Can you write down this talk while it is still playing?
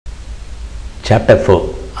Chapter 4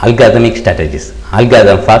 Algorithmic Strategies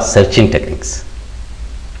Algorithm for Searching Techniques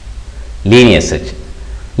Linear Search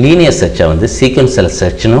Linear Search வந்து sequential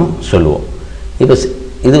search னு சொல்லுவோம். இப்போ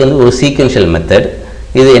இது வந்து ஒரு sequential method.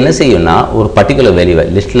 இது என்ன செய்யும்னா ஒரு particular value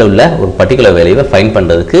லிஸ்ட்ல உள்ள ஒரு particular value ஃபைண்ட்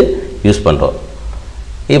பண்றதுக்கு யூஸ் பண்றோம்.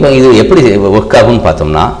 இப்போ இது எப்படி வொர்க் ஆகும்னு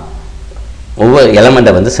பார்த்தோம்னா ஒவ்வொரு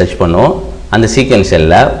எலிமெண்ட்டை வந்து சர்ச் பண்ணுவோம். அந்த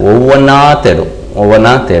சீக்வென்ஷியல்ல ஒவ்வொன்றா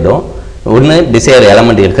தேடும் ஒன்று டிசைர்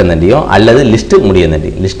எலமெண்ட் இருக்கிறதையும் அல்லது லிஸ்ட்டு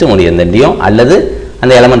முடியந்தண்டியும் அல்லது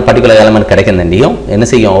அந்த எலமெண்ட் பர்டிகுலர் எலமெண்ட் கிடைக்கிறதையும் என்ன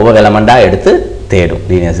செய்யும் ஒவ்வொரு எலமெண்ட்டாக எடுத்து தேடும்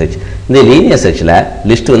லீனியர் சர்ச். இந்த லீனியர் சர்ச்சில்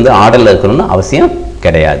லிஸ்ட் வந்து ஆர்டரில் இருக்கணும்னு அவசியம்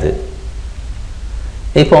கிடையாது.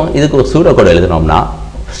 இப்போ இதுக்கு ஒரு pseudo code எழுதுனோம்னா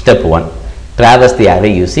step 1 traverse the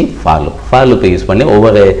array using for லூப்பை யூஸ் பண்ணி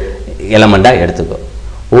ஒவ்வொரு எலமெண்ட்டாக எடுத்துக்கோ.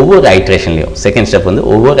 ஒவ்வொரு ஐட்ரேஷன்லையும் செகண்ட் ஸ்டெப் வந்து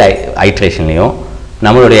ஒவ்வொரு ஐட்ரேஷன்லையும்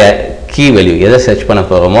நம்மளுடைய கீ வேல்யூ எதை சர்ச் பண்ண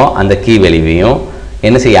போகிறோமோ அந்த கீ வேல்யூவையும்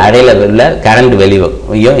என்ன செய்ய அரேல உள்ள கரண்ட்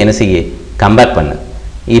வேல்யூவையும் என்ன செய்ய கம்பேர் பண்ணு.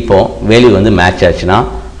 இப்போது வேல்யூ வந்து மேட்ச் ஆச்சுன்னா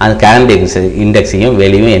அந்த கரண்ட் இண்டெக்ஸையும்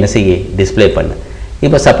வேல்யூவும் என்ன செய்ய டிஸ்பிளே பண்ணு.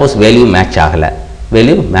 இப்போ சப்போஸ் வேல்யூ மேட்ச்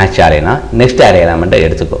ஆகலைன்னா நெக்ஸ்ட் அரே எலமெண்ட்டை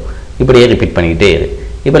எடுத்துக்கோ. இப்படியே ரிப்பீட் பண்ணிக்கிட்டே இரு.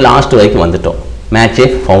 இப்போ லாஸ்ட் வரைக்கும் வந்துட்டோம், மேட்சே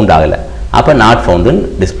ஃபவுண்ட் ஆகலை, அப்போ நாட் ஃபவுண்டுன்னு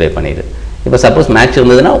டிஸ்பிளே பண்ணிடு. இப்போ சப்போஸ் மேட்ச்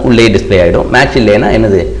இருந்ததுன்னா உள்ளே டிஸ்பிளே ஆகிடும், மேட்ச் இல்லைன்னா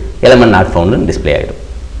என்னது எலமெண்ட் நாட் ஃபவுண்டுன்னு டிஸ்பிளே ஆகிடும்.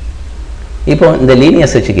 இப்போ இந்த லீனியர்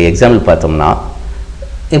சர்ச்சுக்கு எக்ஸாம்பிள் பார்த்தோம்னா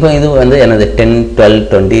இப்போ இது வந்து என்னது 10, 12,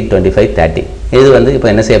 20, 25, 30 இது வந்து இப்போ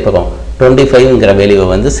என்ன செய்ய போகிறோம் 25ங்கிற வேல்யூவை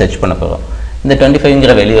வந்து சர்ச் பண்ண போகிறோம். இந்த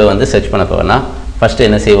 25ங்கிற வேல்யூவை வந்து சர்ச் பண்ண போகிறோம்னா ஃபஸ்ட்டு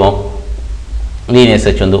என்ன செய்வோம் லீனியர்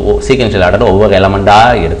சர்ச் வந்து சீக்வென்ஷியல் ஆர்டர் ஒவ்வொரு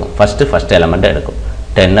எலமெண்ட்டாக எடுக்கும். ஃபஸ்ட்டு எலமெண்ட்டை எடுக்கும்,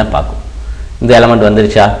 10 பார்க்கும். இந்த எலமெண்ட்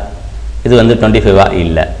வந்துருச்சா, இது வந்து 25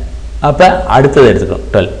 இல்லை, அப்போ அடுத்தது எடுத்துக்கணும்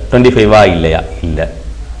 12. 25 இல்லையா, இல்லை.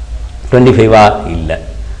 25 இல்லை,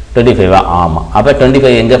 25 ஆமாம். அப்போ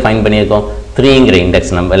 25 எங்கே ஃபைண்ட் பண்ணியிருக்கோம் 3ங்கிற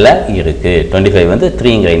இண்டெக்ஸ் நம்பரில் இருக்குது. 25 வந்து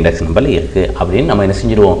 3ங்கிற இண்டெக்ஸ் நம்பரில் இருக்குது அப்படின்னு நம்ம என்ன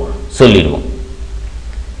செஞ்சுடுவோம் சொல்லிடுவோம்.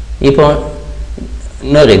 இப்போ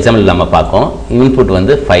இன்னொரு எக்ஸாம்பிள் நம்ம பார்ப்போம். இன்புட்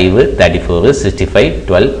வந்து 5, 34, 65,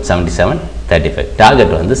 12, 77, 35.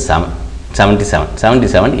 டார்கெட் வந்து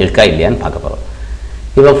 77 இருக்கா இல்லையான்னு பார்க்க போகிறோம்.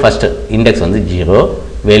 இப்போ ஃபஸ்ட்டு இண்டெக்ஸ் வந்து 0,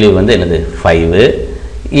 வேல்யூ வந்து என்னது 5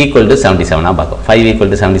 ஈக்குவல் டு 77 பார்க்கும். 5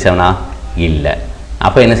 ஈக்குவல் டு 77 இல்லை.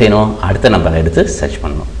 அப்போ என்ன செய்யணும் அடுத்த நம்பரை எடுத்து சர்ச்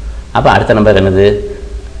பண்ணணும். அப்போ அடுத்த நம்பர் என்னது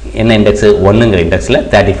என்ன இண்டெக்ஸு 1ங்கிற இண்டெக்ஸில்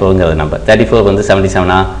 34ங்கிற நம்பர். 34 வந்து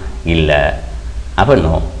 77 இல்லை, அப்போ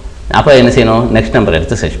நோ. அப்போ என்ன செய்யணும் நெக்ஸ்ட் நம்பர்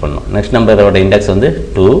எடுத்து சர்ச் பண்ணணும். நெக்ஸ்ட் நம்பரோட இண்டெக்ஸ் வந்து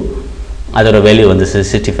 2, அதோட வேல்யூ வந்து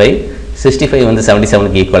 65. 65 வந்து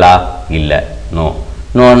 77க்கு ஈக்குவலா இல்லை,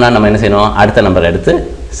 நோன்னா நம்ம என்ன செய்யணும் அடுத்த நம்பர் எடுத்து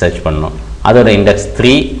சர்ச் பண்ணணும். அதோட இண்டெக்ஸ்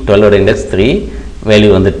 3, 12ஓட இண்டெக்ஸ் 3, வேல்யூ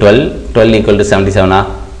வந்து 12 ஈக்குவல் டு 77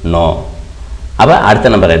 நோ. அப்போ அடுத்த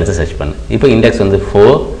நம்பரை எடுத்து சர்ச் பண்ணு. இப்போ இண்டெக்ஸ் வந்து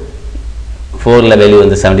 4ல் வேல்யூ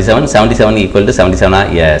வந்து 77 ஈக்குவல் டு 77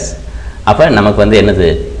 எஸ். அப்போ நமக்கு வந்து என்னது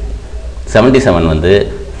 77 வந்து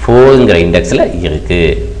 4ங்கிற இண்டெக்ஸில்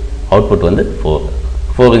இருக்குது. அவுட்புட் வந்து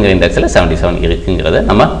 4ங்கிற இண்டெக்ஸில் 77 இருக்குங்கிறத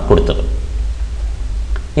நம்ம கொடுத்துறோம்.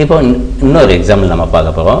 இப்போ இன்னொரு எக்ஸாம்பிள் நம்ம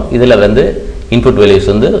பார்க்க போகிறோம். இதில் வந்து இன்புட்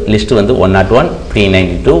வேல்யூஸ் வந்து லிஸ்ட்டு வந்து 101,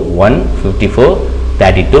 392, 1, 54,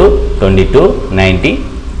 32, 22, 90,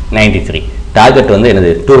 93. டார்கெட் வந்து என்னது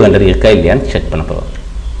 200 இருக்கா இல்லையான்னு செக் பண்ண போகிறோம்.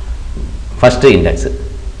 First index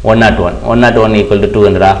 101 equal to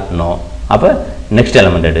 200 no. அப்போ நெக்ஸ்ட்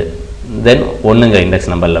எலமெண்ட் எடு. தென் 1ங்கிற இண்டெக்ஸ்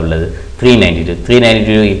நம்பரில் உள்ளது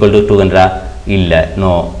 392 ஈக்குவல் டு 200 இல்லை,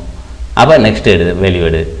 நோ. அப்போ நெக்ஸ்ட் வேல்யூ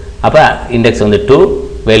எடு. அப்போ இண்டெக்ஸ் வந்து 2,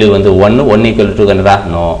 வேல்யூ வந்து 1 equal to 200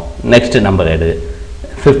 no. Next number எடு.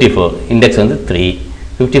 54 இண்டெக்ஸ் வந்து 3,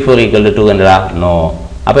 54 ஈக்குவல் டு 200 நோ.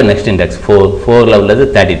 அப்போ நெக்ஸ்ட் இண்டெக்ஸ் 4ல் உள்ளது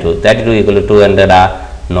 32 equal to 200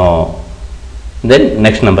 no. Then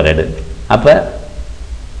next number எடு. அப்போ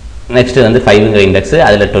நெக்ஸ்ட்டு வந்து 5ங்கிற இண்டெக்ஸு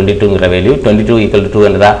அதில் 22ங்கிற வேல்யூ 22 ஈக்குவல் டு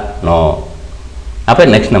 200 நோ. அப்போ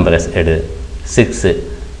நெக்ஸ்ட் நம்பர் எடு. 6,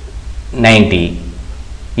 90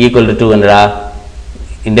 ஈக்குவல் டு 200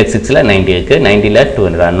 இண்டெக்ஸ் 6ல் 90 இருக்குது, 90ல்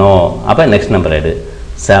 200 நோ. அப்போ நெக்ஸ்ட் நம்பர் எடு.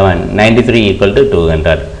 7, 93 ஈக்குவல் டு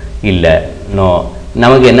 200 இல்லை, நோ.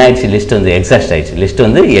 நமக்கு என்ன ஆயிடுச்சு லிஸ்ட் வந்து எக்ஸாஸ்ட் ஆயிடுச்சு, லிஸ்ட்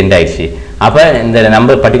வந்து எண்ட் ஆயிடுச்சு. அப்போ இந்த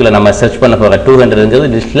நம்பர் பர்டிகுலர் நம்ம சர்ச் பண்ண போகிற 200ங்கிறது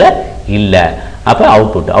லிஸ்ட்டில் இல்லை. அப்போ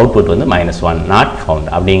அவுட்புட் வந்து -1 நாட் ஃபவுண்ட்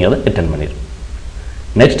அப்படிங்கிறது ரிட்டர்ன் பண்ணிடும்.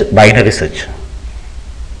 Next binary search.